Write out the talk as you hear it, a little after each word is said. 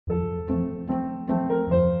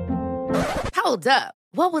Hold up.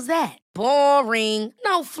 What was that? Boring.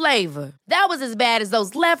 No flavor. That was as bad as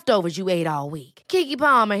those leftovers you ate all week. Keke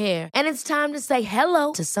Palmer here, and it's time to say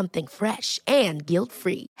hello to something fresh and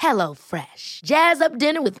guilt-free. Hello Fresh. Jazz up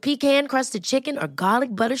dinner with pecan-crusted chicken or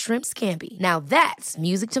garlic butter shrimp scampi. Now that's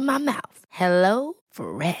music to my mouth. Hello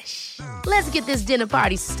Fresh. Let's get this dinner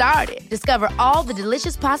party started. Discover all the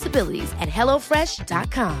delicious possibilities at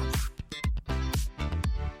hellofresh.com.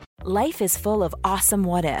 Life is full of awesome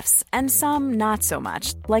what-ifs, and some not so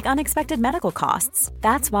much, like unexpected medical costs.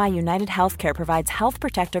 That's why United Healthcare provides Health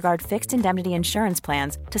Protector Guard fixed indemnity insurance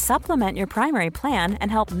plans to supplement your primary plan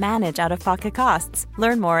and help manage out-of-pocket costs.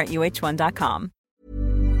 Learn more at uh1.com.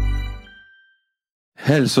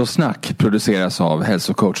 Hälsosnack produceras av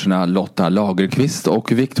hälsocoacherna Lotta Lagerqvist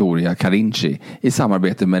och Victoria Carinci i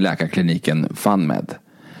samarbete med läkarkliniken FunMed.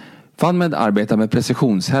 FunMed arbetar med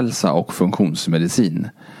precisionshälsa och funktionsmedicin.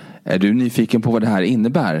 Är du nyfiken på vad det här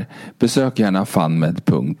innebär? Besök gärna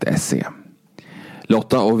funmed.se.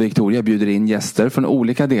 Lotta och Victoria bjuder in gäster från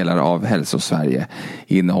olika delar av Hälsosverige.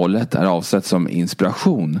 Innehållet är avsett som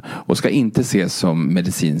inspiration och ska inte ses som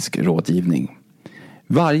medicinsk rådgivning.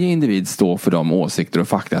 Varje individ står för de åsikter och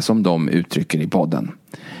fakta som de uttrycker i podden.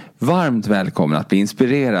 Varmt välkommen att bli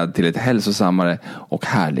inspirerad till ett hälsosammare och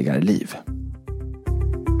härligare liv.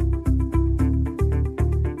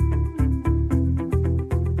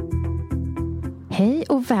 Hej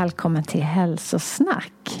och välkommen till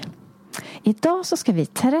Hälsosnack. Idag så ska vi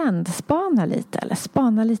trendspana lite, eller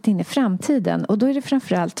spana lite in i framtiden. Och då är det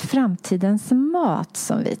framförallt framtidens mat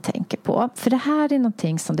som vi tänker på. För det här är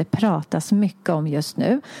någonting som det pratas mycket om just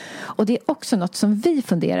nu. Och det är också något som vi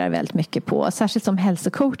funderar väldigt mycket på. Särskilt som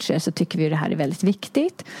hälsocoacher så tycker vi det här är väldigt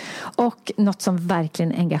viktigt. Och något som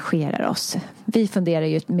verkligen engagerar oss. Vi funderar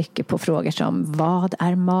ju mycket på frågor som vad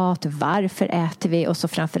är mat, varför äter vi och så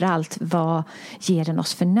framförallt vad ger den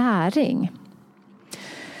oss för näring.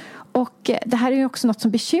 Och det här är ju också något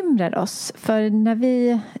som bekymrar oss. För när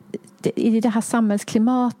vi i det här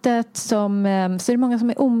samhällsklimatet så är det många som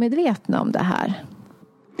är omedvetna om det här.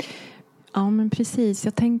 Ja, men precis.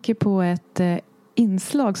 Jag tänker på ett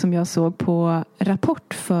inslag som jag såg på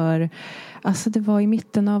Rapport det var i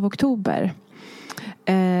mitten av oktober.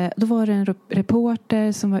 Då var det en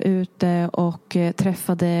reporter som var ute och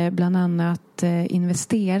träffade bland annat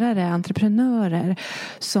investerare, entreprenörer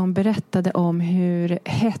som berättade om hur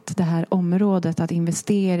hett det här området att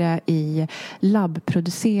investera i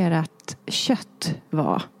labbproducerat kött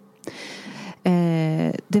var.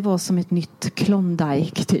 Det var som ett nytt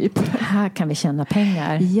Klondike typ. Här kan vi tjäna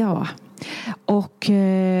pengar. Ja, och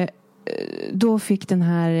då fick den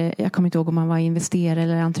här, jag kommer inte ihåg om han var investerare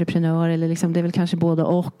eller entreprenör eller liksom, det är väl kanske både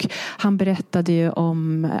och. Han berättade ju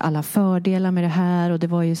om alla fördelar med det här och det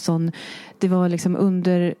var ju det var liksom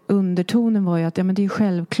undertonen var ju att men det är ju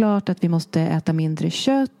självklart att vi måste äta mindre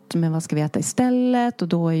kött, men vad ska vi äta istället? Och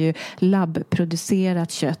då är ju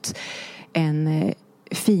labbproducerat kött en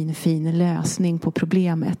fin lösning på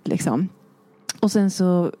problemet liksom. Och sen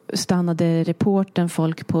så stannade reportern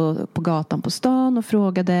folk på gatan på stan och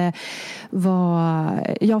frågade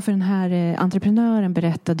för den här entreprenören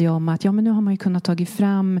berättade om att men nu har man ju kunnat tagit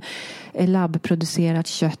fram labbproducerat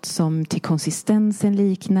kött som till konsistensen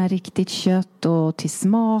liknar riktigt kött och till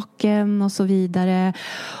smaken och så vidare.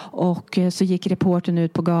 Och så gick reportern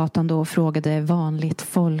ut på gatan då och frågade vanligt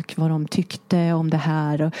folk vad de tyckte om det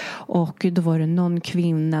här. Och då var det någon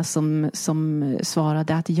kvinna som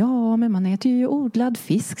svarade att men man äter ju odlad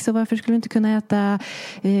fisk, så varför skulle du inte kunna äta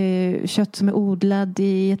kött som är odlad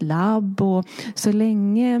i ett labb? Och så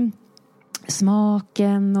länge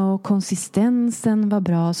smaken och konsistensen var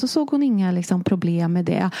bra så såg hon inga liksom problem med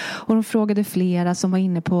det. Och de frågade flera som var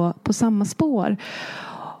inne på samma spår.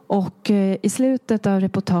 Och i slutet av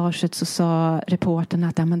reportaget så sa reportern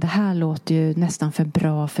att det här låter ju nästan för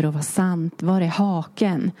bra för att vara sant. Var är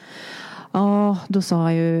haken? Ja, då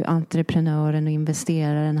sa ju entreprenören och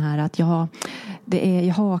investeraren här att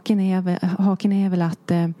haken är väl att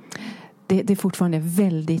det är fortfarande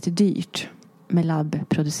väldigt dyrt med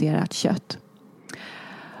labbproducerat kött.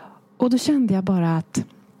 Och då kände jag bara att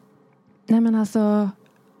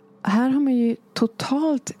här har man ju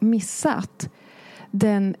totalt missat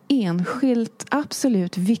den enskilt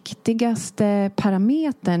absolut viktigaste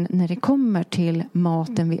parametern när det kommer till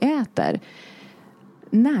maten vi äter.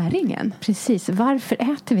 Näringen. Precis.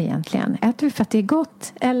 Varför äter vi egentligen? Äter vi för att det är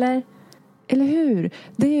gott? Eller hur?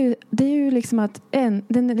 Det är ju liksom att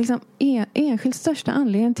den liksom enskilt största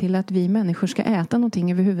anledningen till att vi människor ska äta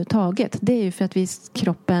någonting överhuvudtaget. Det är ju för att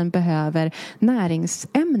kroppen behöver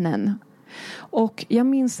näringsämnen. Och jag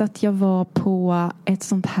minns att jag var på ett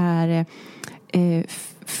sånt här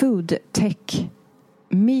food tech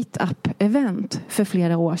meetup-event för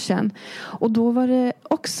flera år sedan. Och då var det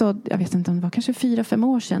också, jag vet inte om det var kanske 4-5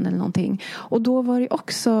 år sedan eller någonting. Och då var det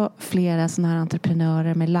också flera sådana här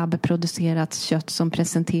entreprenörer med labbproducerat kött som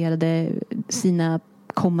presenterade sina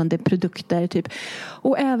kommande produkter typ.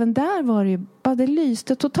 Och även där var det ju bara, det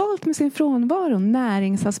lyste totalt med sin frånvaro,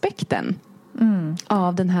 näringsaspekten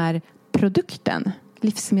av den här produkten,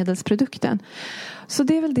 livsmedelsprodukten. Så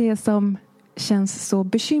det är väl det som känns så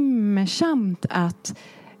bekymmersamt, att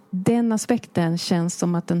den aspekten känns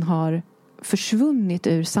som att den har försvunnit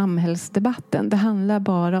ur samhällsdebatten. Det handlar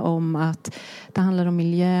bara om att det handlar om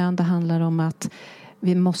miljön, det handlar om att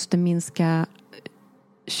vi måste minska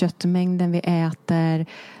köttmängden vi äter,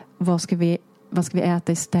 vad ska vi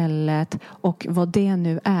äta istället, och vad det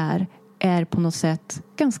nu är på något sätt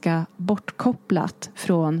ganska bortkopplat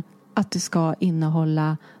från att det ska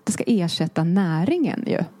ersätta näringen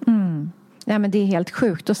ju. Ja, men det är helt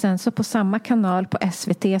sjukt. Och sen så på samma kanal på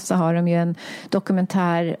SVT så har de ju en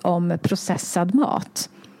dokumentär om processad mat.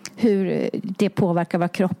 Hur det påverkar våra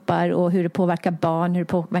kroppar och hur det påverkar barn, hur det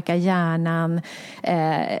påverkar hjärnan,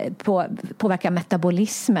 påverkar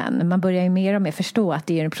metabolismen. Man börjar ju mer och mer förstå att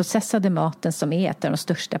det är den processade maten som är ett av de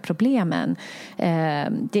största problemen.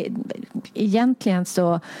 Egentligen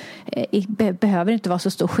så behöver det inte vara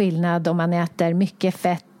så stor skillnad om man äter mycket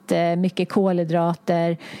fett, mycket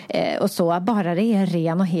kolhydrater och så, bara det är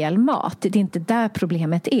ren och hel mat. Det är inte där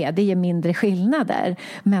problemet är. Det är mindre skillnader.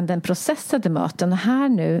 Men den processade maten, och här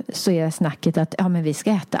nu så är snacket att men vi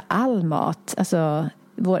ska äta all mat. Alltså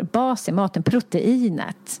vår bas i maten,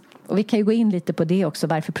 proteinet. Och vi kan ju gå in lite på det också,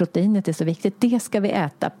 varför proteinet är så viktigt. Det ska vi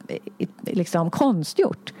äta liksom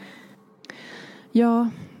konstgjort. Ja,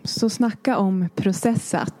 så snacka om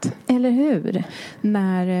processat. Eller hur?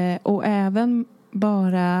 Och även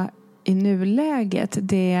bara i nuläget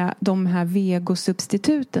de här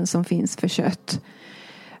vegosubstituten som finns för kött.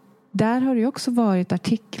 Där har det också varit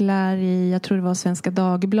artiklar i, jag tror det var Svenska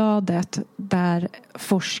Dagbladet, där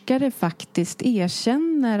forskare faktiskt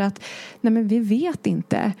erkänner att vi vet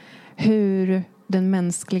inte hur den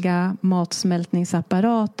mänskliga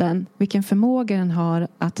matsmältningsapparaten, vilken förmåga den har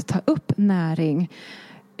att ta upp näring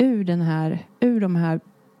ur de här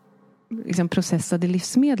liksom processade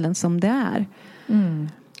livsmedlen som det är.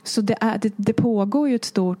 Så det pågår ju ett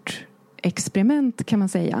stort experiment, kan man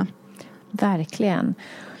säga. Verkligen.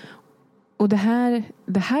 Och det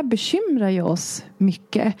här bekymrar ju oss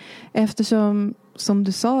mycket, eftersom, som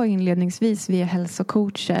du sa inledningsvis, vi är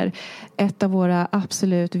hälsocoacher. Ett av våra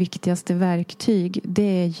absolut viktigaste verktyg,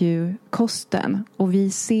 det är ju kosten. Och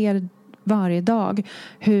vi ser varje dag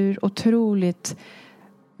hur otroligt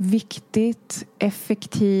viktigt,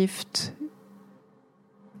 effektivt,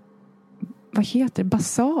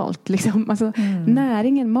 basalt liksom. Alltså,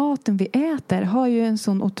 näringen, maten vi äter har ju en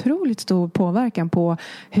sån otroligt stor påverkan på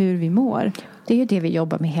hur vi mår. Det är ju det vi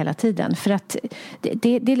jobbar med hela tiden. För att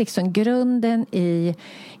det är liksom grunden i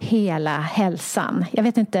hela hälsan. Jag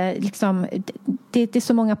vet inte, liksom, det är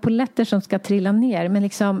så många polletter som ska trilla ner. Men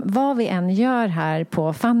liksom, vad vi än gör här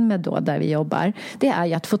på FunMed då, där vi jobbar, det är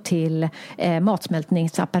ju att få till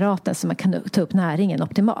matsmältningsapparaten så man kan ta upp näringen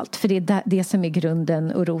optimalt. För det är det som är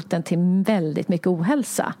grunden och roten till väldigt mycket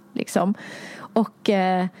ohälsa. Liksom. Och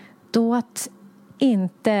då att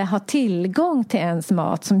inte ha tillgång till ens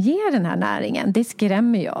mat som ger den här näringen, det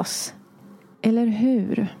skrämmer ju oss. Eller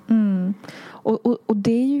hur? Och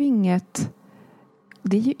det är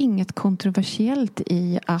ju inget kontroversiellt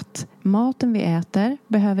i att maten vi äter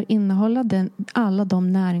behöver innehålla alla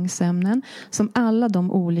de näringsämnen som alla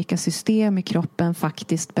de olika system i kroppen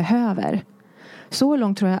faktiskt behöver. Så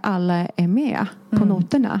långt tror jag alla är med på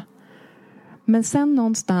noterna. Men sen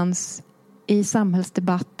någonstans i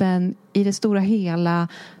samhällsdebatten, i det stora hela,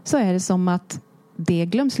 så är det som att det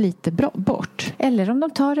glöms lite bort. Eller om de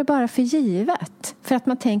tar det bara för givet. För att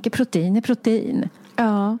man tänker protein är protein.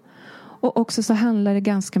 Ja, och också så handlar det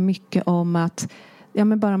ganska mycket om att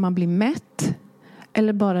men bara man blir mätt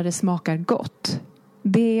eller bara det smakar gott.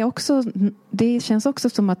 Det känns också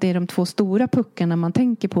som att det är de två stora puckarna man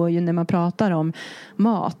tänker på ju när man pratar om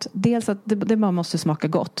mat. Dels att det bara måste smaka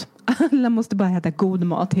gott. Alla måste bara äta god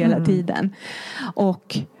mat hela tiden.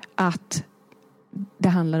 Och att det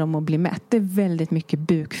handlar om att bli mätt. Det är väldigt mycket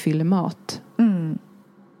bukfyllemat.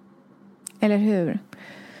 Eller hur?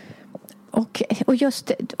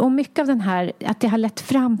 Och mycket av den här, att det har lett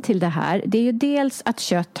fram till det här, det är ju dels att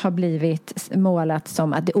kött har blivit målat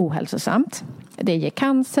som att det är ohälsosamt. Det ger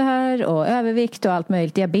cancer och övervikt och allt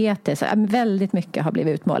möjligt, diabetes. Väldigt mycket har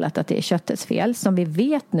blivit utmålat att det är köttets fel, som vi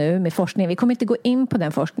vet nu med forskning. Vi kommer inte gå in på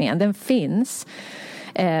den forskningen, den finns.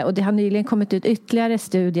 Och det har nyligen kommit ut ytterligare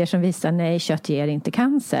studier som visar nej, kött ger inte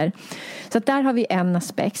cancer. Så att där har vi en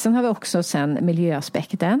aspekt. Sen har vi också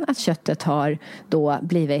miljöaspekten, att köttet har då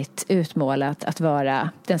blivit utmålat att vara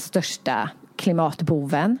den största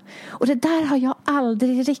klimatboven. Och det där har jag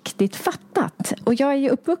aldrig riktigt fattat. Och jag är ju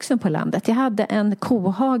uppvuxen på landet. Jag hade en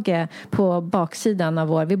kohage på baksidan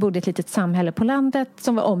av vi bodde i ett litet samhälle på landet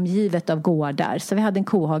som var omgivet av gårdar. Så vi hade en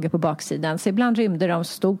kohage på baksidan. Så ibland rymde de,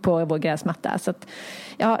 stod på vår gräsmatta. Så att,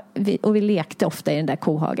 vi lekte ofta i den där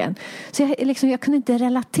kohagen. Så jag kunde inte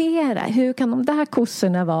relatera. Hur kan de där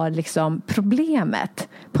kossorna vara liksom problemet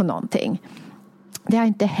på någonting? Det har jag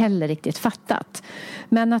inte heller riktigt fattat.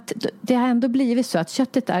 Men att det har ändå blivit så att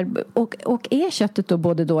köttet är... Och är köttet då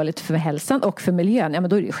både dåligt för hälsan och för miljön? Ja, men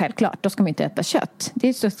då är det ju självklart. Då ska man inte äta kött. Det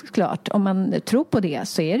är så klart. Om man tror på det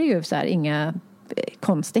så är det ju så här inga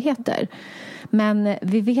konstigheter. Men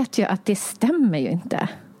vi vet ju att det stämmer ju inte.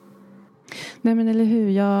 Nej, men eller hur?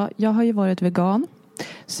 Jag har ju varit vegan.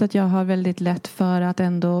 Så att jag har väldigt lätt för att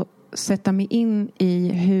ändå sätta mig in i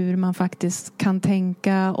hur man faktiskt kan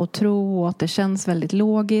tänka och tro, och att det känns väldigt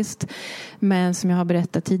logiskt. Men som jag har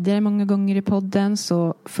berättat tidigare många gånger i podden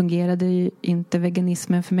så fungerade ju inte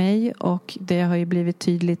veganismen för mig, och det har ju blivit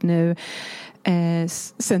tydligt nu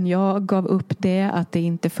sen jag gav upp det, att det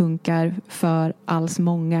inte funkar för alls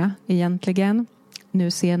många egentligen.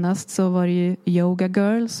 Nu senast så var det ju Yoga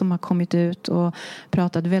Girl som har kommit ut och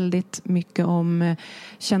pratat väldigt mycket om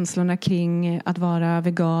känslorna kring att vara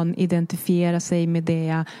vegan, identifiera sig med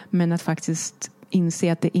det, men att faktiskt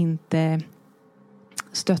inse att det inte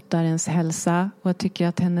stöttar ens hälsa. Och jag tycker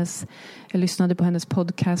att jag lyssnade på hennes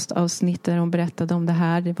podcastavsnitt där hon berättade om det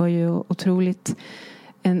här. Det var ju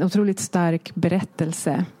en otroligt stark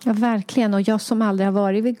berättelse. Ja, verkligen. Och jag som aldrig har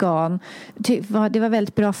varit vegan, det var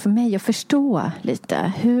väldigt bra för mig att förstå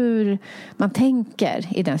lite hur man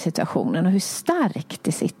tänker i den situationen och hur starkt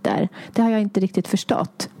det sitter. Det har jag inte riktigt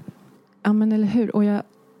förstått. Ja, men eller hur?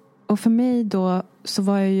 Och för mig då så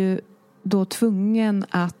var jag ju då tvungen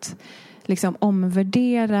att liksom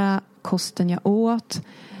omvärdera kosten jag åt.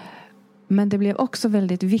 Men det blev också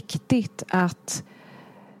väldigt viktigt att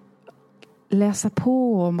läsa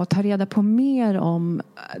på om och ta reda på mer om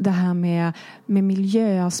det här med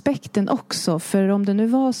miljöaspekten också. För om det nu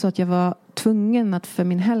var så att jag var tvungen att för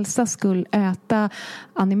min hälsa skulle äta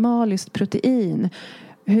animaliskt protein,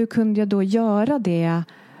 hur kunde jag då göra det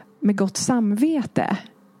med gott samvete?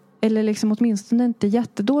 Eller liksom åtminstone inte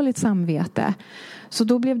jättedåligt samvete. Så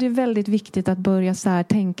då blev det väldigt viktigt att börja så här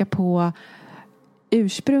tänka på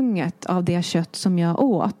ursprunget av det kött som jag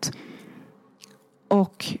åt.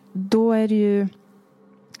 Och då är det ju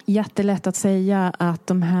jättelätt att säga att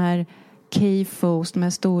de här CAFOs, de här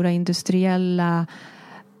stora industriella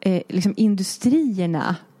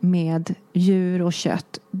industrierna med djur och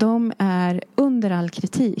kött, de är under all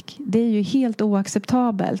kritik. Det är ju helt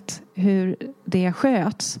oacceptabelt hur det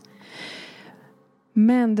sköts.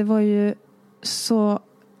 Men det var ju så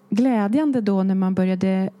glädjande då när man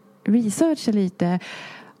började researcha lite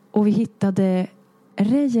och vi hittade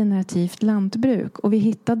regenerativt lantbruk och vi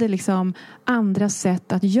hittade liksom andra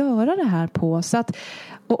sätt att göra det här på. Så att,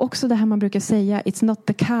 och också det här man brukar säga, it's not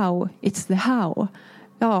the cow, it's the how.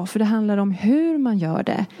 Ja, för det handlar om hur man gör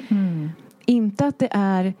det. Inte att det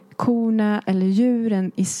är korna eller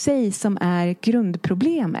djuren i sig som är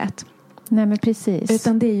grundproblemet. Nej, men precis.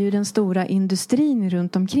 Utan det är ju den stora industrin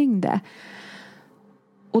runt omkring det.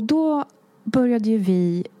 Och då började ju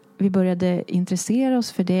vi började intressera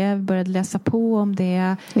oss för det. Vi började läsa på om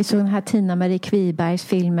det. Vi såg den här Tina-Marie Kvibergs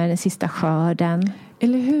filmer, Den sista skörden.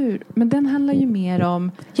 Eller hur? Men den handlar ju mer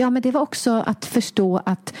om... Ja, men det var också att förstå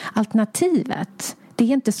att alternativet, det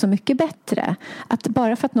är inte så mycket bättre. Att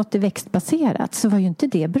bara för att något är växtbaserat så var ju inte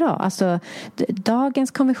det bra. Alltså,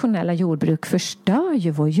 dagens konventionella jordbruk förstör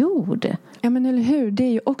ju vår jord. Ja, men eller hur? Det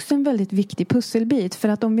är ju också en väldigt viktig pusselbit. För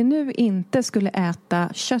att om vi nu inte skulle äta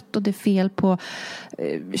kött, och det är fel på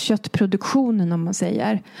köttproduktionen om man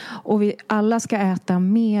säger. Och vi alla ska äta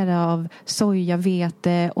mer av soja,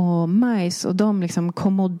 vete och majs och de liksom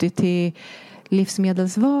commodity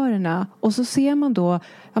livsmedelsvarorna. Och så ser man då,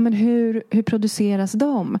 ja, men hur produceras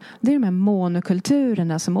de? Det är de här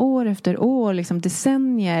monokulturerna som år efter år, liksom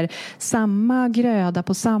decennier, samma gröda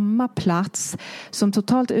på samma plats, som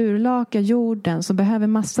totalt urlakar jorden, som behöver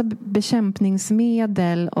massa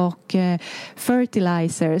bekämpningsmedel och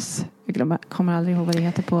fertilizers. Jag kommer aldrig ihåg vad det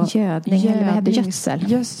heter på gödning.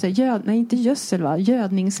 Gödsel. Nej, inte gödsel, va?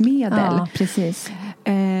 Gödningsmedel. Ja, precis.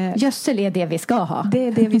 Gödsel är det vi ska ha. Det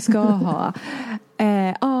är det vi ska ha.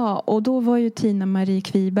 Ja, och då var ju Tina-Marie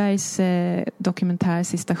Kvibergs dokumentär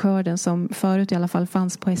Sista skörden, som förut i alla fall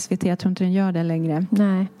fanns på SVT. Jag tror inte den gör det längre.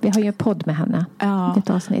 Nej, vi har ju en podd med henne. Ja. I ett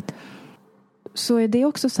avsnitt. Så är det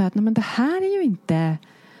också så att men det här är ju inte...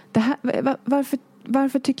 Det här,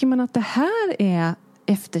 varför tycker man att det här är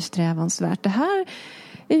eftersträvansvärt? Det här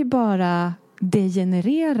är ju bara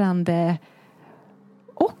degenererande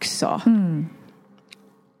också. Mm.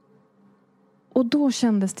 Och då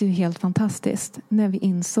kändes det ju helt fantastiskt när vi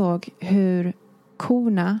insåg hur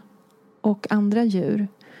korna och andra djur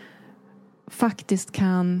faktiskt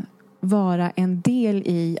kan vara en del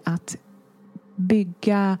i att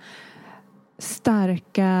bygga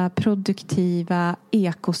starka, produktiva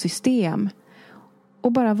ekosystem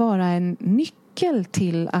och bara vara en nyckel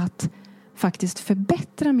till att faktiskt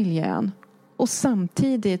förbättra miljön och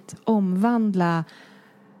samtidigt omvandla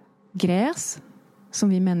gräs som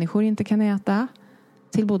vi människor inte kan äta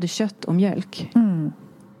till både kött och mjölk. Mm.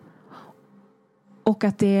 Och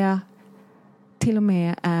att det till och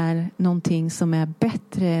med är någonting som är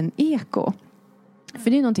bättre än eko.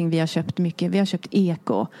 För det är någonting vi har köpt mycket. Vi har köpt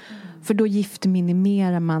eko. För då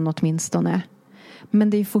giftminimerar man åtminstone. Men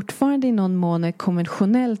det är fortfarande i någon mån ett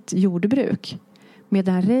konventionellt jordbruk.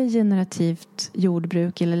 Medan regenerativt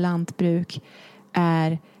jordbruk eller lantbruk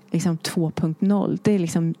är liksom 2.0. Det är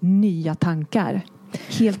liksom nya tankar.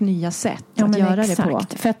 Helt nya sätt att göra exakt.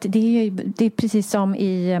 Det på. För att det är precis som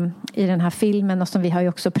i den här filmen, och som vi har ju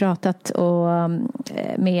också pratat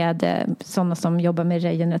med sådana som jobbar med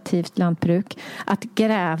regenerativt lantbruk, att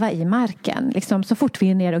gräva i marken. Liksom, så fort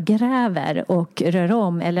vi är ner och gräver och rör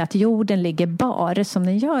om, eller att jorden ligger bar som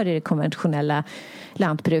den gör i det konventionella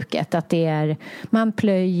lantbruket, att det är, man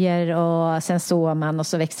plöjer och sen sår man och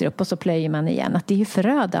så växer upp och så plöjer man igen, att det är ju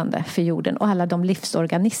förödande för jorden och alla de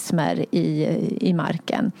livsorganismer i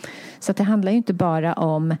marken. Så att det handlar ju inte bara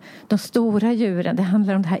om de stora djuren, det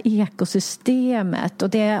handlar om det här ekosystemet, och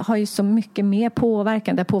det har ju så mycket mer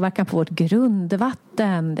påverkan. Det har påverkan på vårt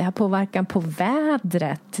grundvatten, det har påverkan på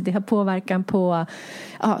vädret, det har påverkan på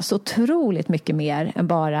så otroligt mycket mer än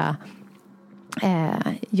bara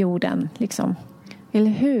jorden liksom.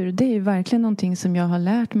 Eller hur? Det är ju verkligen någonting som jag har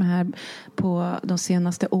lärt mig här på de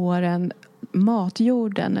senaste åren.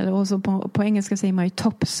 Matjorden, eller också på engelska säger man ju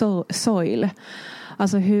topsoil.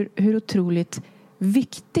 Alltså hur otroligt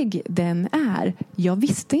viktig den är. Jag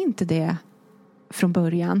visste inte det från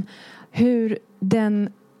början. Hur den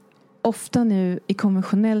ofta nu i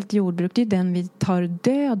konventionellt jordbruk, det är den vi tar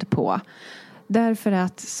död på. Därför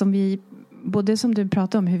att både som du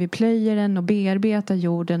pratade om, hur vi plöjer den och bearbetar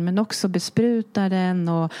jorden, men också besprutar den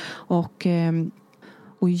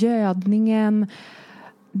och gödningen.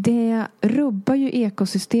 Det rubbar ju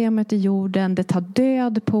ekosystemet i jorden, det tar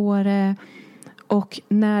död på det. Och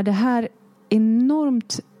när det här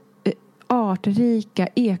enormt artrika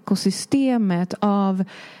ekosystemet av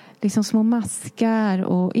liksom små maskar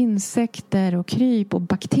och insekter och kryp och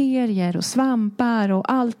bakterier och svampar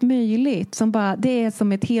och allt möjligt som bara, det är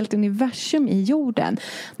som ett helt universum i jorden.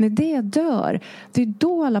 När det dör, det är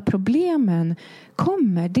då alla problemen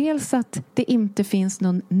kommer. Dels att det inte finns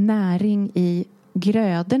någon näring i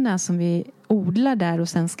grödorna som vi odlar där och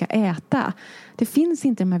sen ska äta. Det finns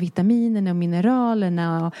inte de här vitaminerna och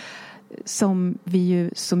mineralerna som vi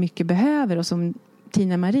ju så mycket behöver, och som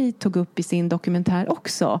Tina-Marie tog upp i sin dokumentär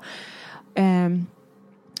också.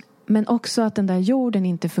 Men också att den där jorden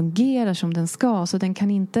inte fungerar som den ska. Så den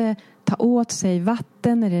kan inte ta åt sig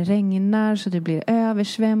vatten när det regnar, så det blir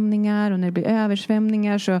översvämningar. Och när det blir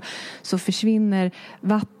översvämningar så försvinner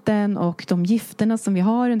vatten och de gifterna som vi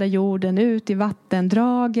har i den där jorden ut i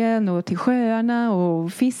vattendragen och till sjöarna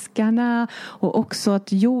och fiskarna. Och också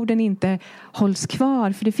att jorden inte hålls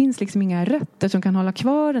kvar, för det finns liksom inga rötter som kan hålla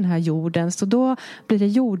kvar den här jorden. Så då blir det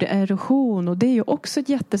jorderosion, och det är ju också ett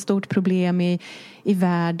jättestort problem i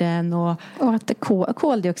världen. Och att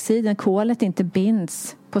koldioxiden, kolet inte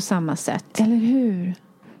binds på samma sätt. Eller hur?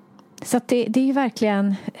 Så att det är ju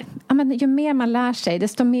verkligen, ju mer man lär sig,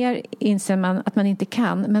 desto mer inser man att man inte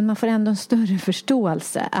kan, men man får ändå en större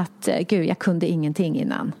förståelse att gud, jag kunde ingenting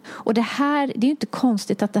innan. Och det är ju inte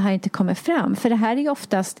konstigt att det här inte kommer fram, för det här är ju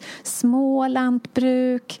oftast små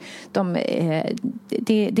lantbruk,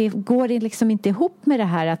 det går liksom inte ihop med det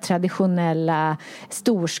här traditionella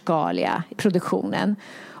storskaliga produktionen.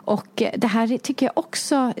 Och det här tycker jag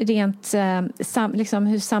också rent liksom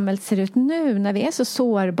hur samhället ser ut nu när vi är så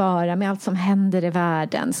sårbara med allt som händer i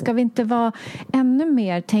världen. Ska vi inte vara ännu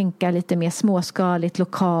mer, tänka lite mer småskaligt,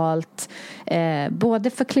 lokalt, både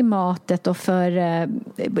för klimatet och för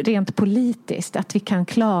rent politiskt, att vi kan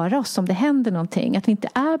klara oss om det händer någonting, att vi inte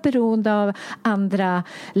är beroende av andra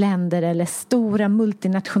länder eller stora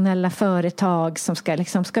multinationella företag som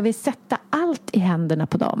ska vi sätta allt i händerna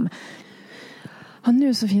på dem. Ja,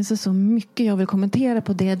 nu så finns det så mycket jag vill kommentera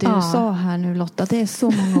på det du sa här nu, Lotta. Det är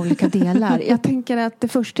så många olika delar. Jag tänker att det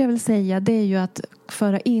första jag vill säga, det är ju att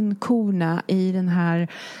föra in korna i den här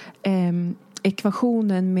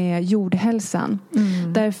ekvationen med jordhälsan.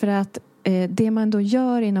 Därför att det man då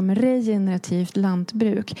gör inom regenerativt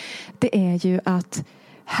lantbruk, det är ju att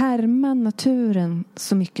härma naturen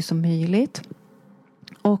så mycket som möjligt.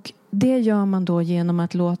 Och det gör man då genom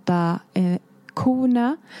att låta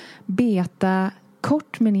korna beta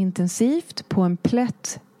kort men intensivt på en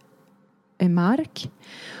plätt mark.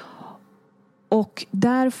 Och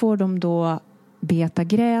där får de då beta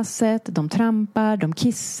gräset, de trampar, de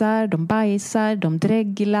kissar, de bajsar, de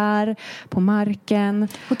dreglar på marken.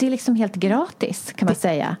 Och det är liksom helt gratis, kan man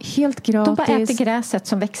säga. Helt gratis. De bara äter gräset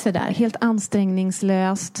som växer där. Helt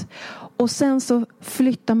ansträngningslöst. Och sen så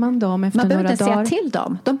flyttar man dem efter några dagar. Man behöver inte säga till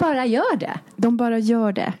dem. De bara gör det. De bara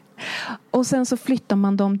gör det. Och sen så flyttar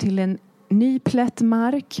man dem till en ny plätt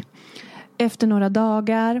mark efter några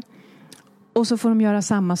dagar. Och så får de göra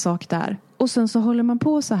samma sak där. Och sen så håller man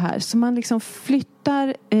på så här. Så man liksom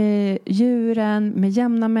flyttar djuren med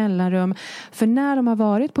jämna mellanrum. För när de har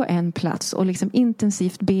varit på en plats och liksom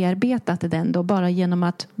intensivt bearbetat den då, bara genom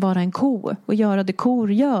att vara en ko och göra det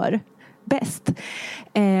kor gör bäst,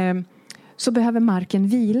 så behöver marken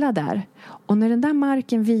vila där. Och när den där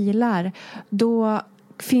marken vilar, då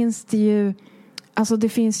finns det ju, alltså det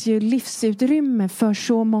finns ju livsutrymme för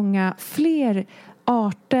så många fler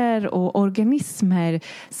arter och organismer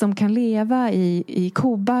som kan leva i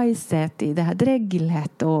kobajset, i det här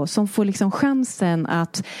dreglet, och som får liksom chansen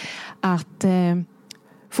att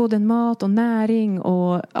få den mat och näring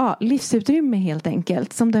och livsutrymme helt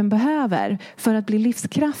enkelt som den behöver för att bli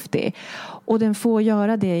livskraftig. Och den får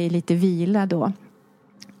göra det i lite vila då.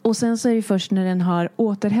 Och sen så är det först när den har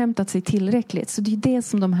återhämtat sig tillräckligt. Så det är det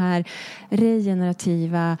som de här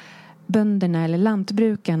regenerativa bönderna eller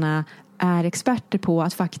lantbrukarna är experter på,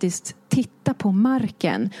 att faktiskt titta på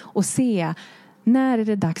marken och se när är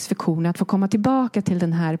det dags för korna att få komma tillbaka till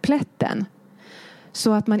den här plätten.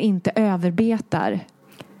 Så att man inte överbetar.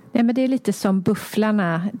 Ja, men det är lite som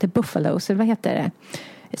bufflarna, the buffaloes, eller vad heter det?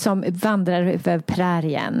 Som vandrar över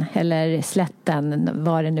prärien eller slätten,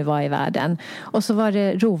 vad det nu var i världen. Och så var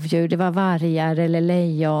det rovdjur, det var vargar eller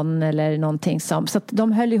lejon eller någonting som. Så att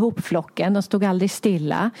de höll ihop flocken, de stod aldrig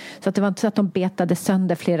stilla. Så att det var inte så att de betade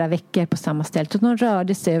sönder flera veckor på samma ställe. Utan de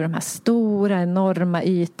rörde sig över de här stora, enorma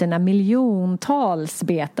ytorna, miljontals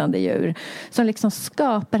betande djur. Som liksom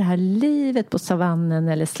skapar det här livet på savannen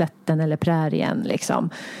eller slätten eller prärien liksom.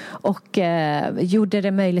 Och gjorde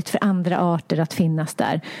det möjligt för andra arter att finnas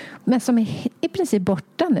där. Men som är i princip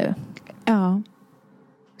borta nu. Ja.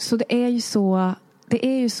 Så det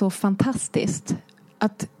är ju så fantastiskt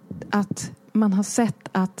att man har sett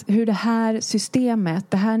att hur det här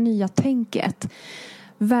systemet, det här nya tänket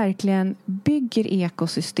verkligen bygger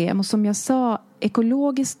ekosystem. Och som jag sa,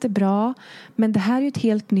 ekologiskt är bra, men det här är ju ett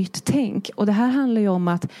helt nytt tänk. Och det här handlar ju om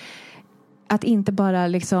att inte bara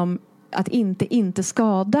liksom, att inte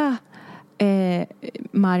skada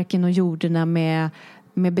marken och jordarna med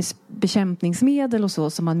bekämpningsmedel och så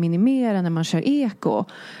som man minimerar när man kör eko.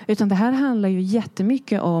 Utan det här handlar ju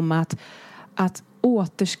jättemycket om att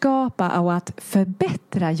återskapa och att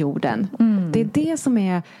förbättra jorden. Det är det som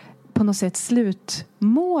är på något sätt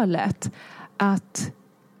slutmålet. Att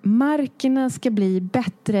markerna ska bli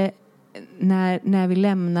bättre när vi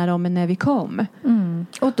lämnar dem än när vi kom.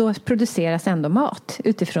 Och då produceras ändå mat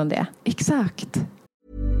utifrån det. Exakt.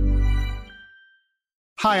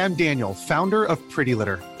 Hi, I'm Daniel, founder of Pretty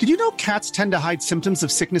Litter. Did you know cats tend to hide symptoms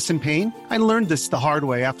of sickness and pain? I learned this the hard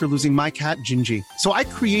way after losing my cat, Gingy. So I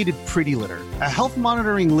created Pretty Litter, a health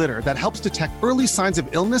monitoring litter that helps detect early signs of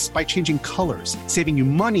illness by changing colors, saving you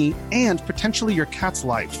money and potentially your cat's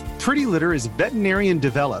life. Pretty Litter is veterinarian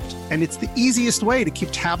developed, and it's the easiest way to keep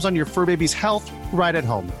tabs on your fur baby's health right at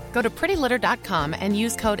home. Go to prettylitter.com and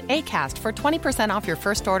use code ACAST for 20% off your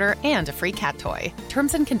first order and a free cat toy.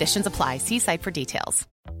 Terms and conditions apply. See site for details.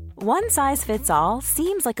 One size fits all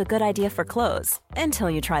seems like a good idea for clothes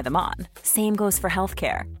until you try them on. Same goes for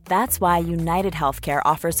healthcare. That's why United Healthcare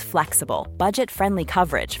offers flexible, budget-friendly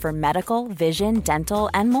coverage for medical, vision,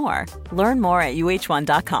 dental, and more. Learn more at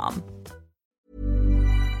uh1.com.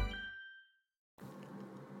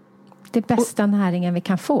 Det bästa näringen vi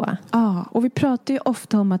kan få. Ja, och vi pratar ju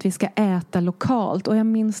ofta om att vi ska äta lokalt. Och jag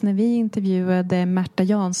minns när vi intervjuade Märta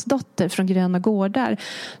Jansdotter från Gröna Gårdar.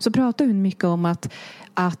 Så pratade hon mycket om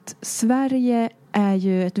att Sverige är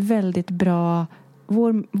ju ett väldigt bra...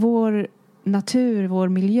 Vår natur, vår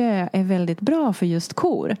miljö är väldigt bra för just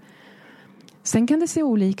kor. Sen kan det se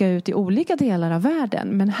olika ut i olika delar av världen.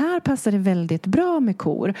 Men här passar det väldigt bra med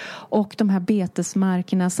kor. Och de här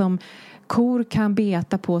betesmarkerna som kor kan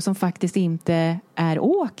beta på som faktiskt inte är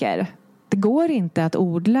åker. Det går inte att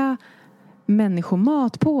odla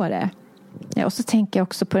människomat på det. Ja, och så tänker jag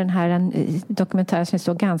också på den här dokumentären som vi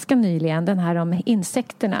såg ganska nyligen. Den här om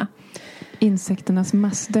insekterna. Insekternas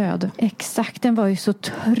massdöd. Exakt, den var ju så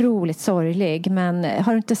otroligt sorglig. Men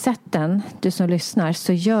har du inte sett den, du som lyssnar,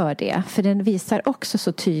 så gör det. För den visar också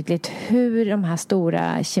så tydligt hur de här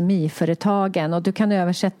stora kemiföretagen, och du kan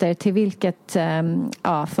översätta det till vilket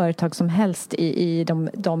företag som helst i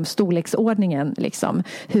de storleksordningen. Liksom,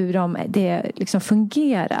 hur det liksom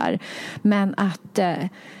fungerar. Men att...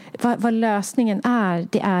 Vad lösningen är,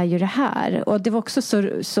 det är ju det här. Och det var också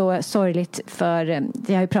så sorgligt, för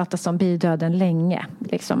det har ju pratats om bidöden länge.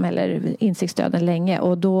 Liksom, eller insektsdöden länge.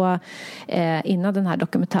 Och då, innan den här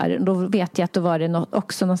dokumentären, då vet jag att då var det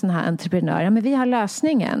också någon sån här entreprenör. Ja, men vi har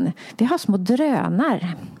lösningen. Vi har små drönare.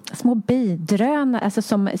 Små bidrönare, alltså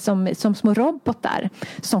som små robotar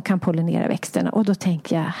som kan pollinera växterna. Och då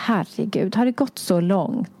tänker jag, herregud, har det gått så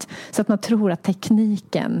långt så att man tror att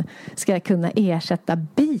tekniken ska kunna ersätta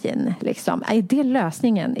bin? Liksom? Är det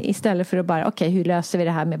lösningen? Istället för att bara, okej, hur löser vi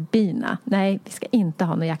det här med bina? Nej, vi ska inte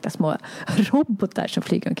ha några jäkla små robotar som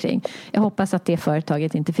flyger omkring. Jag hoppas att det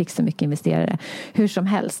företaget inte fick så mycket investerare. Hur som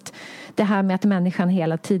helst. Det här med att människan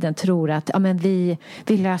hela tiden tror att vi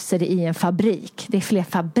löser det i en fabrik. Det är fler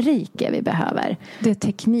fabriker vi behöver. Det är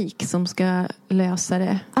teknik som ska lösa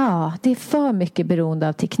det. Ja, det är för mycket beroende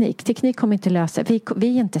av teknik. Teknik kommer inte lösa.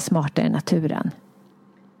 Vi är inte smartare än naturen.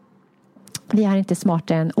 Vi är inte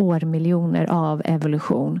smartare än årmiljoner av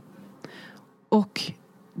evolution. Och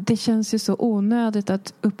det känns ju så onödigt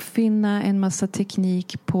att uppfinna en massa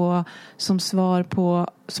teknik som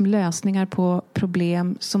lösningar på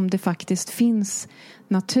problem som det faktiskt finns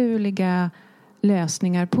naturliga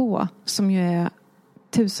lösningar på, som ju är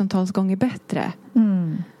tusentals gånger bättre.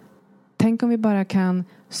 Mm. Tänk om vi bara kan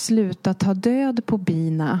sluta ta död på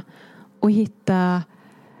bina och hitta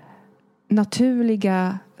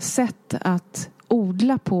naturliga sätt att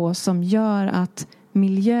odla på som gör att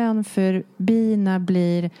miljön för bina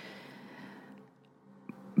blir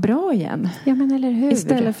bra igen. Ja, men eller hur?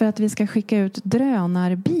 Istället för att vi ska skicka ut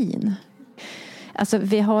drönarbin. Alltså,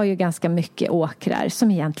 vi har ju ganska mycket åkrar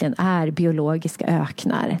som egentligen är biologiska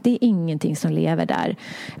öknar. Det är ingenting som lever där.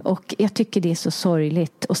 Och jag tycker det är så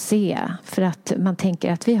sorgligt att se. För att man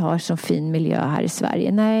tänker att vi har så fin miljö här i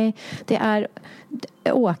Sverige. Nej, det är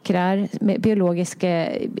åkrar med biologiska,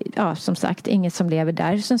 som sagt, inget som lever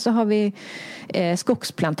där. Sen så har vi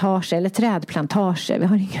skogsplantager eller trädplantager. Vi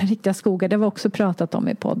har inga riktiga skogar. Det har vi också pratat om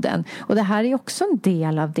i podden. Och det här är också en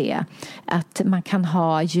del av det. Att man kan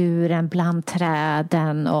ha djuren bland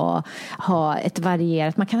träden och ha ett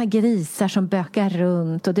varierat. Man kan ha grisar som bökar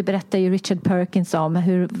runt. Och det berättar ju Richard Perkins om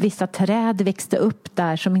hur vissa träd växte upp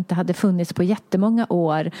där som inte hade funnits på jättemånga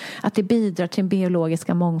år. Att det bidrar till den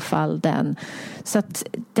biologiska mångfalden. Så att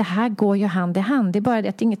det här går ju hand i hand. Det är bara det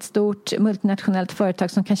att det är inget stort multinationellt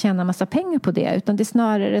företag som kan tjäna massa pengar på det. Utan det är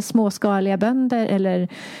snarare småskaliga bönder eller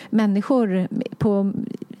människor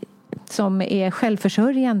som är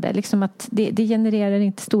självförsörjande. Liksom att det genererar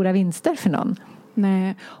inte stora vinster för någon.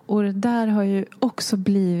 Nej, och det där har ju också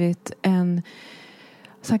blivit en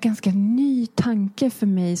så här ganska ny tanke för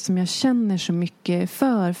mig som jag känner så mycket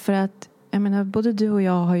för att jag menar, både du och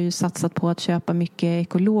jag har ju satsat på att köpa mycket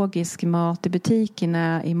ekologisk mat i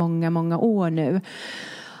butikerna i många, många år nu.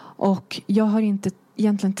 Och jag har inte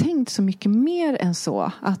egentligen tänkt så mycket mer än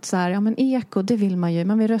så. Att så här, men eko, det vill man ju.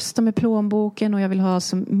 Man vill rösta med plånboken och jag vill ha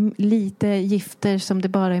så lite gifter som det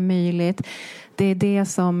bara är möjligt. Det är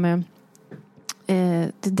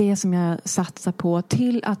det som jag satsar på.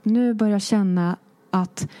 Till att nu börja känna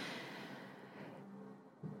att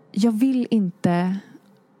jag vill inte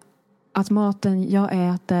att maten jag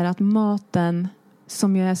äter, att maten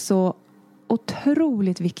som ju är så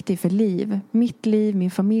otroligt viktig för liv, mitt liv,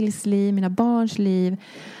 min familjs liv, mina barns liv,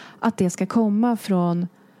 att det ska komma från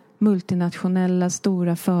multinationella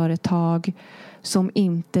stora företag som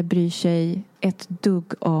inte bryr sig ett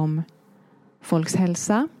dugg om folks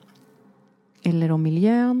hälsa eller om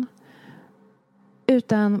miljön,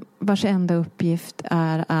 utan vars enda uppgift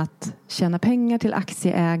är att tjäna pengar till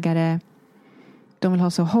aktieägare De vill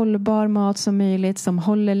ha så hållbar mat som möjligt, som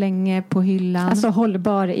håller länge på hyllan. Alltså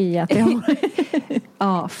hållbar i att det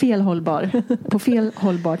ja, fel hållbar. På fel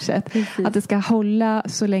hållbart sätt. Precis. Att det ska hålla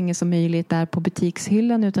så länge som möjligt där på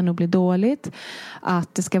butikshyllan utan att bli dåligt.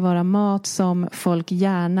 Att det ska vara mat som folk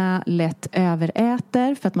gärna lätt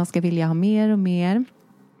överäter för att man ska vilja ha mer och mer.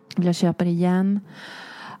 Vilja köpa det igen.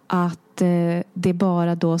 Att det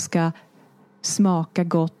bara då ska smaka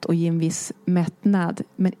gott och ge en viss mättnad,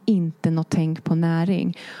 men inte något tänk på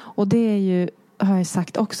näring. Och det är ju, har jag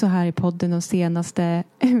sagt också här i podden de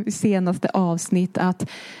senaste avsnitt, att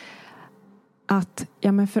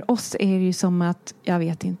ja, men för oss är det ju som att, jag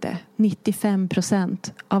vet inte,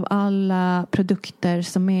 95% av alla produkter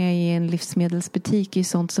som är i en livsmedelsbutik är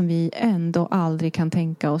sånt som vi ändå aldrig kan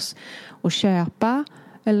tänka oss att köpa,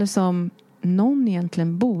 eller som någon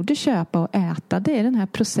egentligen borde köpa och äta. Det är den här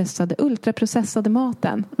ultraprocessade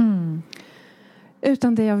maten.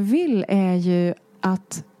 Utan det jag vill är ju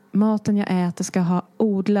att maten jag äter ska ha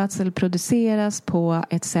odlats eller produceras på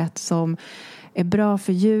ett sätt som är bra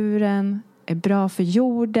för djuren, är bra för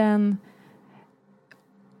jorden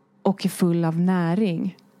och är full av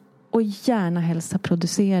näring. Och gärna helst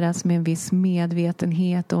produceras med en viss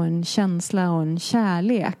medvetenhet och en känsla och en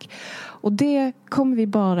kärlek. Och det kommer vi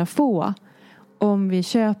bara få om vi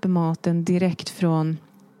köper maten direkt från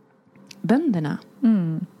bönderna.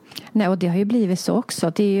 Nej, och det har ju blivit så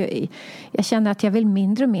också. Det är ju, jag känner att jag vill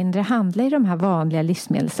mindre och mindre handla i de här vanliga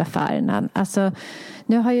livsmedelsaffärerna. Alltså,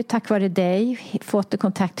 nu har jag ju tack vare dig fått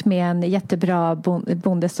kontakt med en jättebra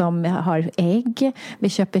bonde som har ägg. Vi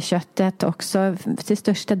köper köttet också till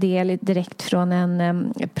största del direkt från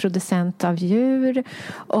en producent av djur.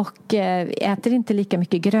 Och äter inte lika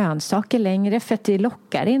mycket grönsaker längre för att det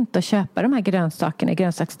lockar inte att köpa de här grönsakerna i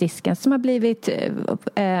grönsaksdisken som har blivit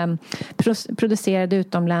producerade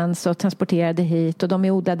utomlands och transporterade hit, och de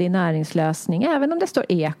är odlade i näringslösning. Även om det står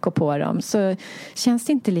eko på dem så känns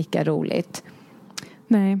det inte lika roligt.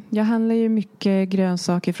 Nej, jag handlar ju mycket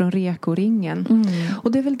grönsaker från rekoringen.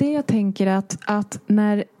 Och det är väl det jag tänker att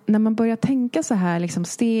när man börjar tänka så här liksom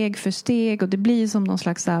steg för steg, och det blir som någon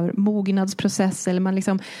slags så här mognadsprocess, eller man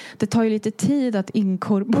liksom, det tar ju lite tid att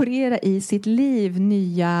inkorporera i sitt liv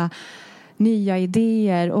nya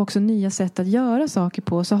idéer och också nya sätt att göra saker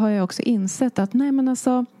på, så har jag också insett att nej, men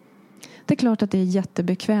alltså, det är klart att det är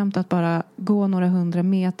jättebekvämt att bara gå några 100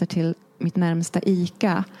 meter till mitt närmsta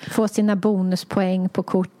ICA. Få sina bonuspoäng på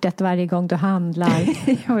kortet varje gång du handlar.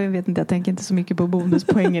 Ja, jag vet inte, jag tänker inte så mycket på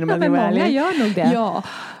bonuspoängen. Men många gör nog det. Ja,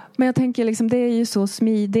 men jag tänker liksom, det är ju så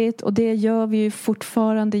smidigt och det gör vi ju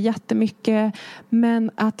fortfarande jättemycket.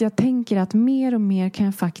 Men att jag tänker att mer och mer kan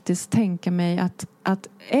jag faktiskt tänka mig att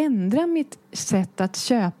ändra mitt sätt att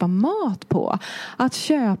köpa mat på. Att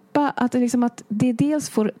det dels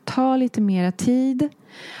får ta lite mer tid.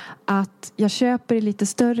 Att jag köper i lite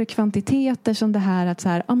större kvantiteter, som det här att så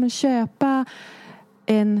här, ja, men köpa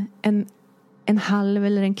en halv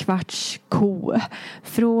eller en kvarts ko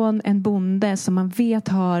från en bonde som man vet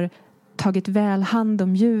har tagit väl hand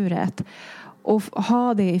om djuret, och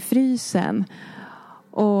ha det i frysen,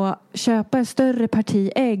 och köpa ett större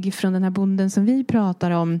parti ägg från den här bonden som vi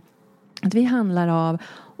pratar om att vi handlar av,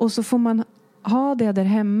 och så får man ha det där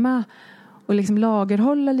hemma och liksom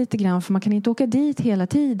lagerhålla lite grann, för man kan inte åka dit hela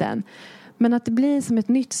tiden. Men att det blir som ett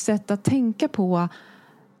nytt sätt att tänka på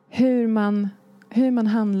hur man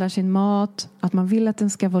handlar sin mat. Att man vill att den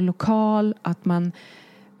ska vara lokal. Att man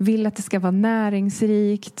vill att det ska vara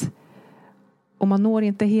näringsrikt. Och man når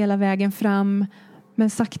inte hela vägen fram. Men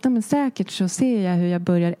sakta men säkert så ser jag hur jag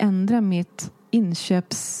börjar ändra mitt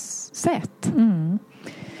inköpssätt.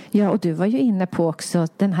 Ja, och du var ju inne på också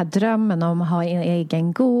den här drömmen om att ha en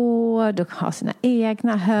egen gård och ha sina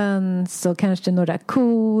egna höns och kanske några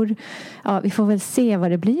kor. Ja, vi får väl se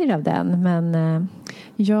vad det blir av den, men...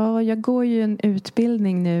 Ja, jag går ju en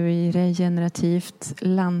utbildning nu i regenerativt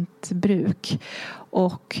lantbruk,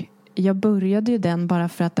 och jag började ju den bara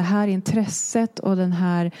för att det här intresset och den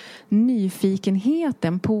här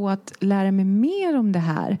nyfikenheten på att lära mig mer om det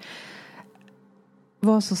här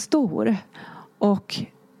var så stor. Och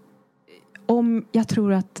jag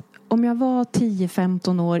tror att om jag var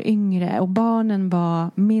 10-15 år yngre och barnen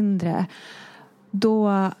var mindre,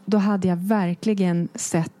 då hade jag verkligen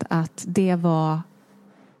sett att det var,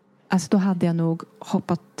 alltså då hade jag nog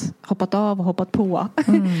hoppat av och hoppat på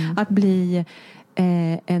att bli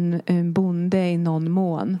en bonde i någon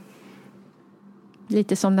mån.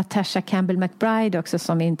 Lite som Natasha Campbell McBride också,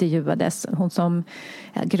 som intervjuades. Hon som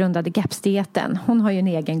grundade Gapsdieten. Hon har ju en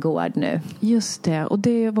egen gård nu. Just det. Och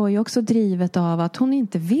det var ju också drivet av att hon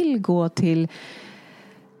inte vill gå till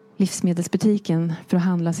livsmedelsbutiken för att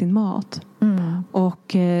handla sin mat. Och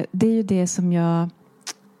det är ju det som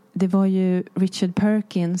det var ju Richard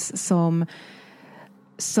Perkins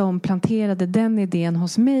som planterade den idén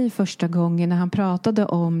hos mig första gången när han pratade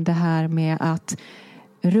om det här med att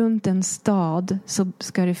runt en stad så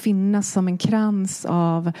ska det finnas som en krans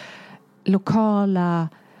av lokala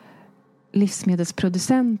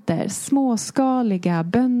livsmedelsproducenter, småskaliga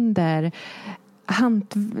bönder,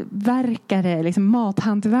 hantverkare, liksom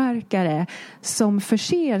mathantverkare som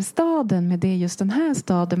förser staden med det just den här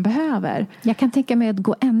staden behöver. Jag kan tänka mig att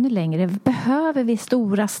gå ännu längre. Behöver vi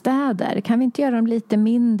stora städer? Kan vi inte göra dem lite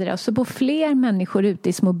mindre och så bor fler människor ute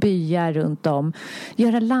i små byar runt om?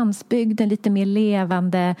 Göra landsbygden lite mer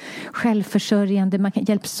levande, självförsörjande. Man kan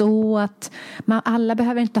hjälpas åt. Alla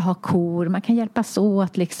behöver inte ha kor. Man kan hjälpas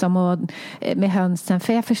åt liksom med hönsen.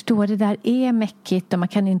 För jag förstår, det där är mäckigt och man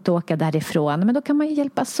kan inte åka därifrån. Men då kan man ju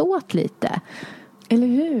hjälpas åt lite. Eller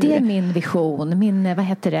hur? Det är min vision, min,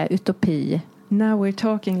 utopi. Now we're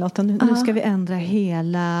talking, Lotta. Nu ska vi ändra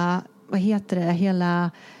hela,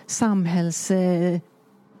 hela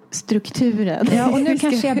samhällsstrukturen. Ja, och nu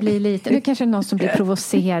kanske jag blir lite, nu kanske är någon som blir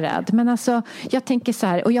provocerad. Men alltså, jag tänker så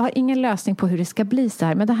här, och jag har ingen lösning på hur det ska bli så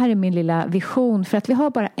här. Men det här är min lilla vision, för att vi har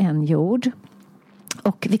bara en jord.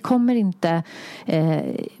 Och vi kommer inte,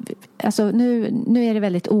 alltså nu är det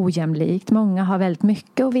väldigt ojämlikt. Många har väldigt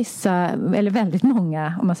mycket och vissa, eller väldigt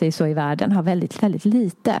många om man säger så i världen, har väldigt, väldigt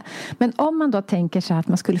lite. Men om man då tänker så här att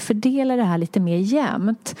man skulle fördela det här lite mer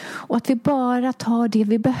jämnt och att vi bara tar det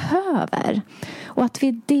vi behöver och att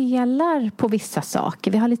vi delar på vissa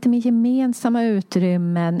saker. Vi har lite mer gemensamma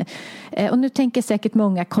utrymmen. Och nu tänker säkert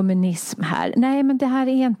många kommunism här. Nej, men det här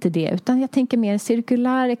är inte det, utan jag tänker mer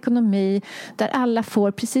cirkulär ekonomi där alla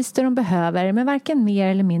får precis det de behöver, men varken mer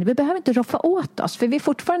eller mindre. Vi behöver inte roffa åt oss, för vi är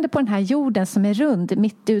fortfarande på den här jorden som är rund,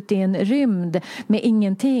 mitt ute i en rymd med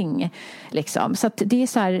ingenting. Liksom. Så att det är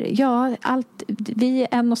så här, ja, vi är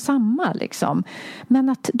en och samma. Liksom. Men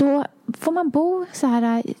att då får man bo så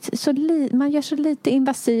här, man gör så lite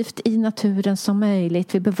invasivt i naturen som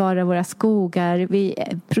möjligt. Vi bevarar våra skogar, vi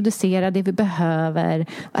producerar det vi behöver,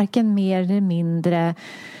 varken mer eller mindre.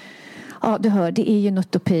 Ja, du hör, det är ju en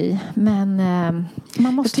utopi. Men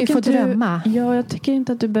man måste ju få drömma. Jag tycker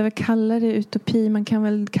inte att du behöver kalla det utopi. Man kan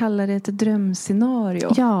väl kalla det ett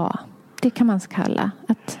drömscenario. Ja, det kan man kalla.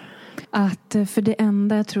 Att för det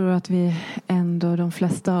enda jag tror att vi ändå, de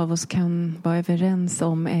flesta av oss kan vara överens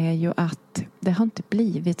om är ju att det har inte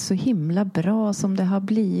blivit så himla bra som det har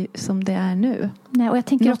blivit, som det är nu. Nej, och jag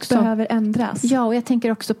tänker något också behöver ändras. Ja, och jag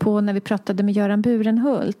tänker också på när vi pratade med Göran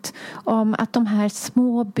Burenhult om att de här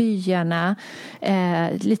små byarna,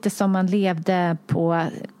 lite som man levde på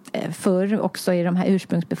förr också i de här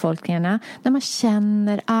ursprungsbefolkningarna, när man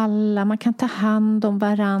känner alla, man kan ta hand om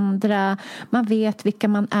varandra, man vet vilka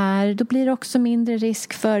man är, då blir det också mindre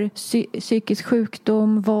risk för psykisk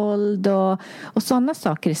sjukdom, våld och sådana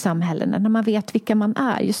saker i samhällena, när man vet vilka man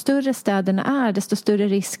är. Ju större städerna är, desto större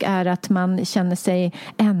risk är att man känner sig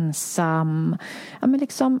ensam. Ja, men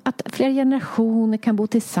liksom att flera generationer kan bo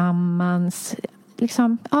tillsammans.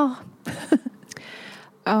 Liksom, ja.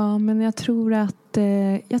 Ja, men jag tror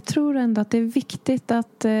ändå att det är viktigt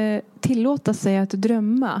att tillåta sig att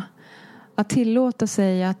drömma. Att tillåta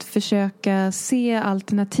sig att försöka se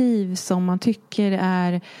alternativ som man tycker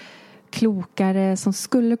är klokare, som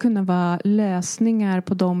skulle kunna vara lösningar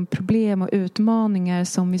på de problem och utmaningar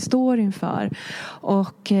som vi står inför.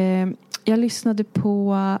 Och jag lyssnade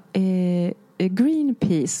på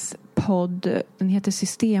Greenpeace podd, den heter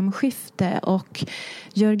Systemskifte, och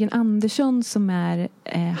Jörgen Andersson som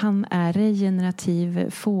han är regenerativ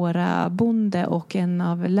fårabonde och en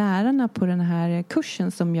av lärarna på den här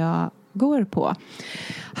kursen som jag går på.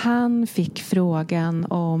 Han fick frågan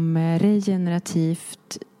om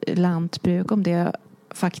regenerativt lantbruk, om det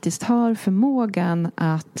faktiskt har förmågan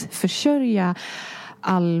att försörja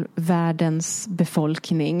all världens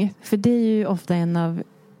befolkning. För det är ju ofta en av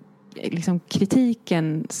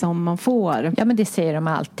kritiken som man får. Ja, men det säger de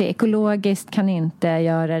alltid. Ekologiskt kan inte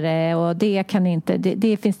göra det och det kan inte,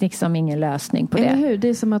 det finns liksom ingen lösning på det. Eller hur? Det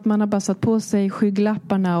är som att man har bara satt på sig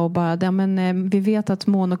skygglapparna och bara, vi vet att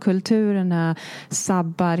monokulturerna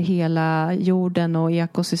sabbar hela jorden och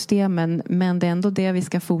ekosystemen, men det är ändå det vi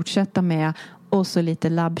ska fortsätta med, och så lite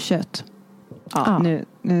labbkött. Ja.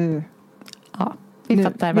 Nu. Ja. Vi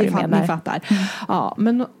fattar vad du menar. Vi fattar. Ja,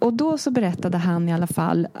 men, och då så berättade han i alla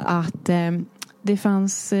fall att det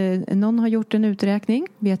fanns, någon har gjort en uträkning,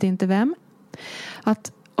 vet inte vem,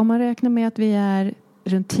 att om man räknar med att vi är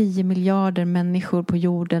runt 10 miljarder människor på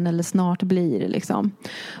jorden, eller snart blir liksom,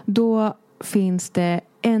 då finns det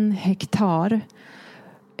 1 hektar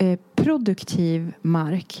produktiv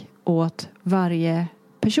mark åt varje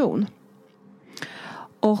person.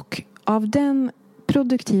 Och av den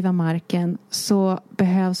produktiva marken så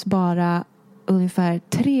behövs bara ungefär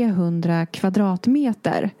 300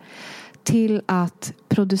 kvadratmeter till att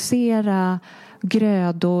producera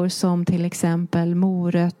grödor som till exempel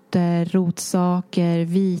morötter, rotsaker,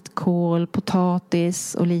 vitkål,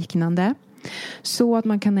 potatis och liknande. Så att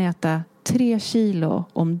man kan äta 3 kilo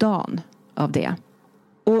om dagen av det.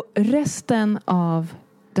 Och resten av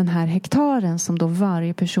den här hektaren som då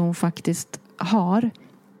varje person faktiskt har,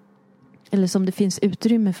 eller som det finns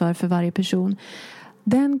utrymme för varje person,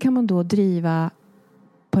 den kan man då driva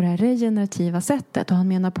på det här regenerativa sättet. Och han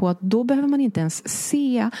menar på att då behöver man inte ens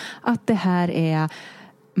se att det här är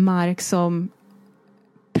mark som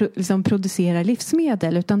liksom producerar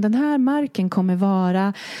livsmedel, utan den här marken kommer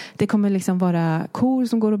vara kor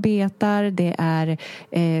som går och betar, det är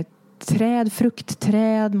träd,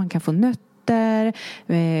 fruktträd, man kan få nötter,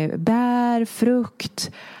 bär,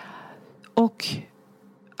 frukt. Och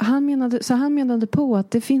han menade på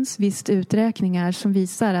att det finns visst uträkningar som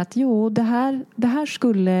visar att det här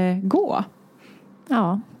skulle gå.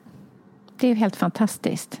 Ja, det är helt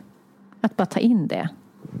fantastiskt att bara ta in det.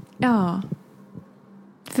 Ja.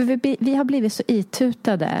 För vi har blivit så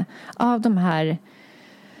itutade av de här,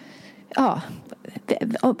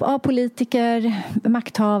 av politiker,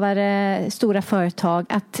 makthavare, stora företag,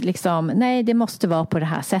 att liksom, nej, det måste vara på det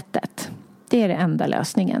här sättet. Det är den enda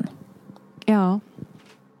lösningen. Ja.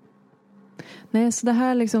 Nej, så det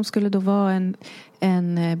här liksom skulle då vara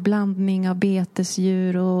en blandning av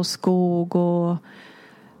betesdjur och skog och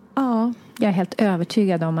ja. Jag är helt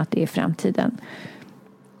övertygad om att det är framtiden.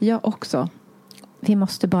 Jag också. Vi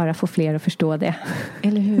måste bara få fler att förstå det.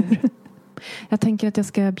 Eller hur? Jag tänker att jag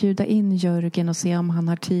ska bjuda in Jörgen och se om han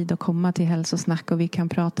har tid att komma till Hälsosnack och vi kan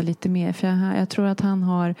prata lite mer. För jag tror att han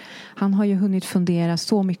har ju hunnit fundera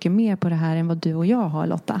så mycket mer på det här än vad du och jag har,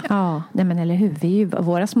 Lotta. Ja, nej men eller hur?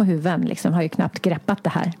 Våra små huvuden liksom har ju knappt greppat det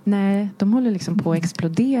här. Nej, de håller liksom på att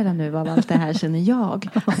explodera nu av allt det här, känner jag.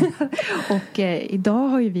 Och idag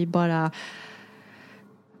har ju vi bara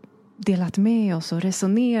delat med oss och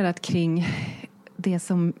resonerat kring det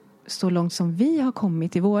som så långt som vi har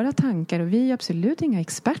kommit i våra tankar, och vi är absolut inga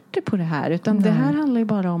experter på det här, utan det här handlar ju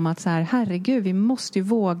bara om att så här, herregud, vi måste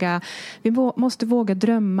våga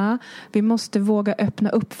drömma, vi måste våga öppna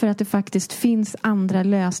upp för att det faktiskt finns andra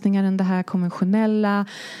lösningar än det här konventionella,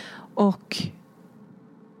 och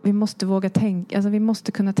vi måste våga tänka, alltså vi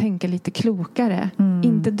måste kunna tänka lite klokare.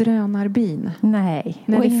 Inte drönarbin. Nej.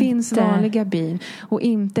 När det finns vanliga bin. Och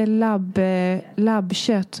inte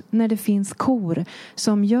labbkött när det finns kor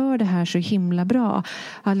som gör det här så himla bra.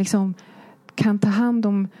 Att liksom kan ta hand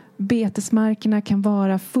om betesmarkerna, kan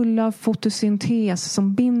vara fulla av fotosyntes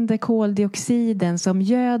som binder koldioxiden, som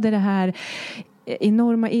göder det här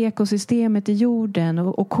enorma ekosystemet i jorden,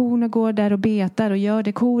 och korna går där och betar och gör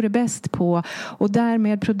det kor är bäst på, och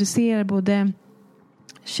därmed producerar både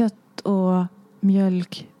kött och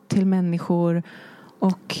mjölk till människor,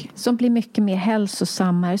 och som blir mycket mer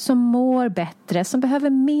hälsosammare, som mår bättre, som behöver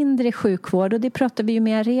mindre sjukvård. Och det pratade vi ju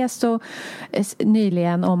med Reso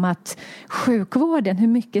nyligen om, att sjukvården, hur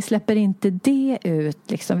mycket släpper inte det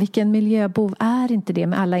ut? Liksom, vilken miljöbov är inte det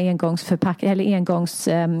med alla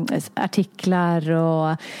engångsartiklar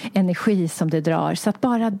och energi som det drar? Så att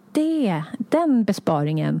bara den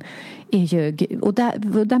besparingen är ju, och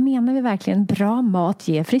där menar vi verkligen, bra mat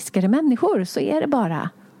ger friskare människor, så är det bara.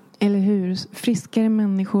 Eller hur? Friskare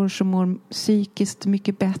människor som mår psykiskt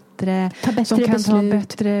mycket bättre. Som kan ta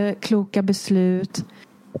bättre, kloka beslut.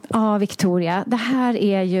 Ja, Victoria, det här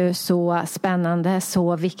är ju så spännande,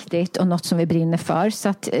 så viktigt och något som vi brinner för. Så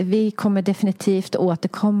att vi kommer definitivt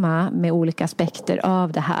återkomma med olika aspekter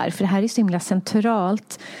av det här. För det här är så himla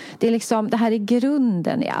centralt. Det är liksom, det här är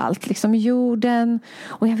grunden i allt. Liksom jorden.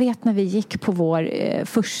 Och jag vet när vi gick på vår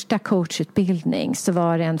första coachutbildning, så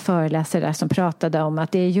var det en föreläsare där som pratade om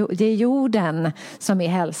att det är jorden som är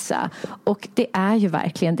hälsa. Och det är ju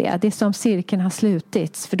verkligen det. Det är som cirkeln har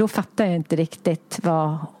slutits. För då fattar jag inte riktigt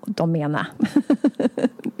vad de menar.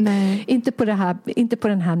 Nej. Inte på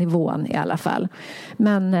den här nivån i alla fall.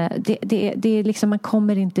 Men det är liksom, man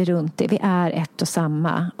kommer inte runt det. Vi är ett och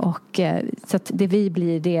samma. Och så att det vi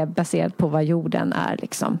blir, det är baserat på vad jorden är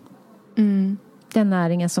liksom. Den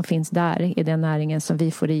näringen som finns där är den näringen som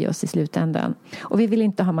vi får i oss i slutändan. Och vi vill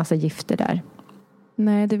inte ha massa gifter där.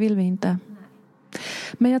 Nej, det vill vi inte.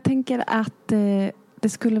 Men jag tänker att det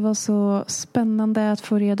skulle vara så spännande att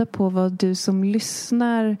få reda på vad du som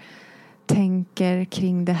lyssnar tänker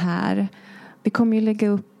kring det här. Vi kommer ju lägga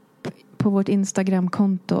upp på vårt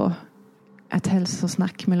Instagram-konto ett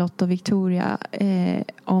hälsosnack med Lotta och Victoria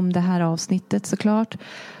om det här avsnittet såklart.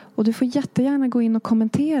 Och du får jättegärna gå in och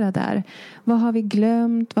kommentera där. Vad har vi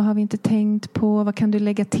glömt? Vad har vi inte tänkt på? Vad kan du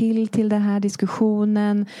lägga till den här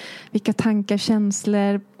diskussionen? Vilka tankar,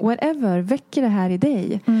 känslor, whatever, väcker det här i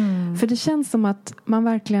dig? För det känns som att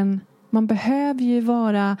man behöver ju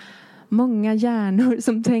vara många hjärnor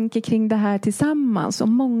som tänker kring det här tillsammans. Och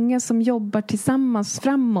många som jobbar tillsammans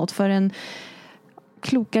framåt för en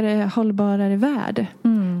klokare, hållbarare värld.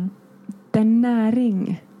 Där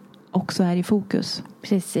näring också är i fokus.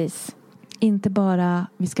 Precis. Inte bara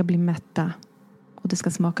vi ska bli mätta och det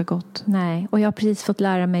ska smaka gott. Nej, och jag har precis fått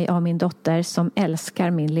lära mig av min dotter som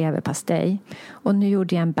älskar min leverpastej. Och nu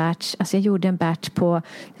gjorde jag en batch. Alltså jag gjorde en batch på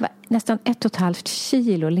nästan 1,5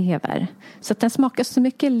 kilo lever. Så att den smakar så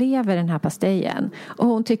mycket lever, den här pastejen. Och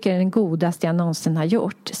hon tycker den är den godaste jag någonsin har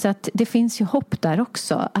gjort. Så att det finns ju hopp där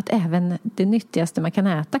också. Att även det nyttigaste man kan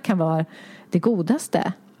äta kan vara det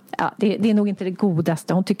godaste. Ja, det är nog inte det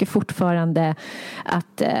godaste. Hon tycker fortfarande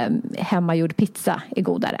att hemmagjord pizza är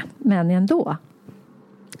godare. Men ändå.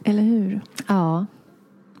 Eller hur? Ja.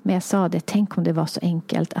 Men jag sa det, tänk om det var så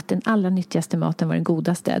enkelt att den allra nyttigaste maten var den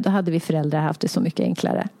godaste. Då hade vi föräldrar haft det så mycket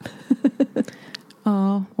enklare.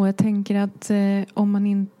 Ja, och jag tänker att om man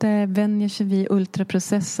inte vänjer sig vid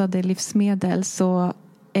ultraprocessade livsmedel så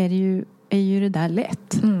är ju det där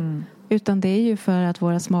lätt. Utan det är ju för att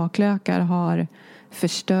våra smaklökar har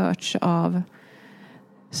förstörts av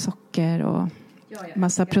socker och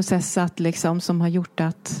massa processat liksom, som har gjort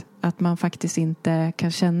att man faktiskt inte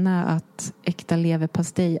kan känna att äkta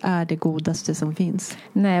leverpastej är det godaste som finns.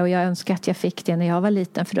 Nej, och jag önskar att jag fick det när jag var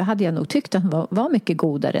liten, för då hade jag nog tyckt att den var mycket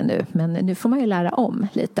godare nu. Men nu får man ju lära om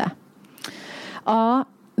lite. Ja,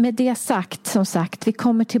 med det sagt, som sagt, vi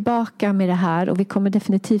kommer tillbaka med det här och vi kommer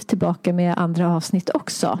definitivt tillbaka med andra avsnitt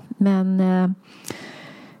också. Men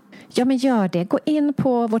gör det. Gå in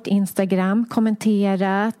på vårt Instagram,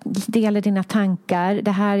 kommentera, dela dina tankar.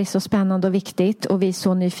 Det här är så spännande och viktigt och vi är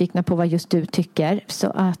så nyfikna på vad just du tycker, så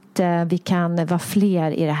att vi kan vara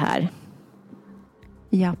fler i det här.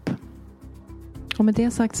 Japp. Och med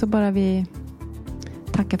det sagt så bara vi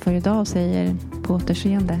tackar för idag och säger på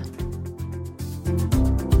återseende.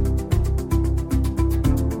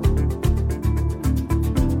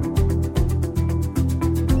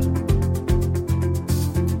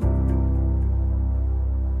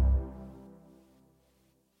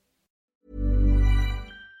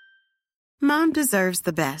 Mom deserves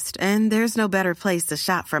the best, and there's no better place to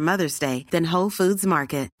shop for Mother's Day than Whole Foods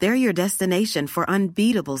Market. They're your destination for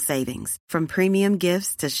unbeatable savings, from premium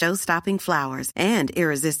gifts to show-stopping flowers and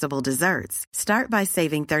irresistible desserts. Start by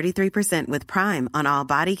saving 33% with Prime on all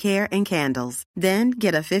body care and candles. Then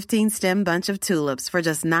get a 15-stem bunch of tulips for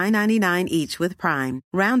just $9.99 each with Prime.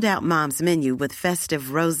 Round out Mom's menu with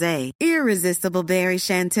festive rosé, irresistible berry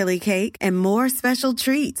chantilly cake, and more special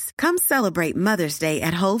treats. Come celebrate Mother's Day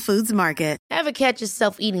at Whole Foods Market. Ever catch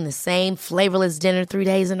yourself eating the same flavorless dinner 3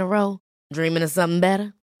 days in a row? Dreaming of something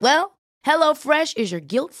better? Well, HelloFresh is your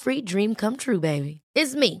guilt-free dream come true, baby.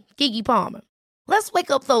 It's me, Keke Palmer. Let's wake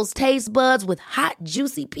up those taste buds with hot,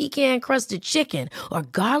 juicy pecan-crusted chicken or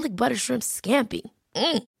garlic butter shrimp scampi.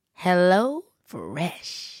 Hello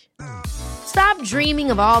Fresh. Stop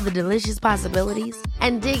dreaming of all the delicious possibilities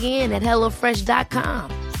and dig in at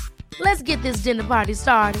HelloFresh.com. Let's get this dinner party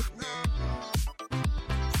started.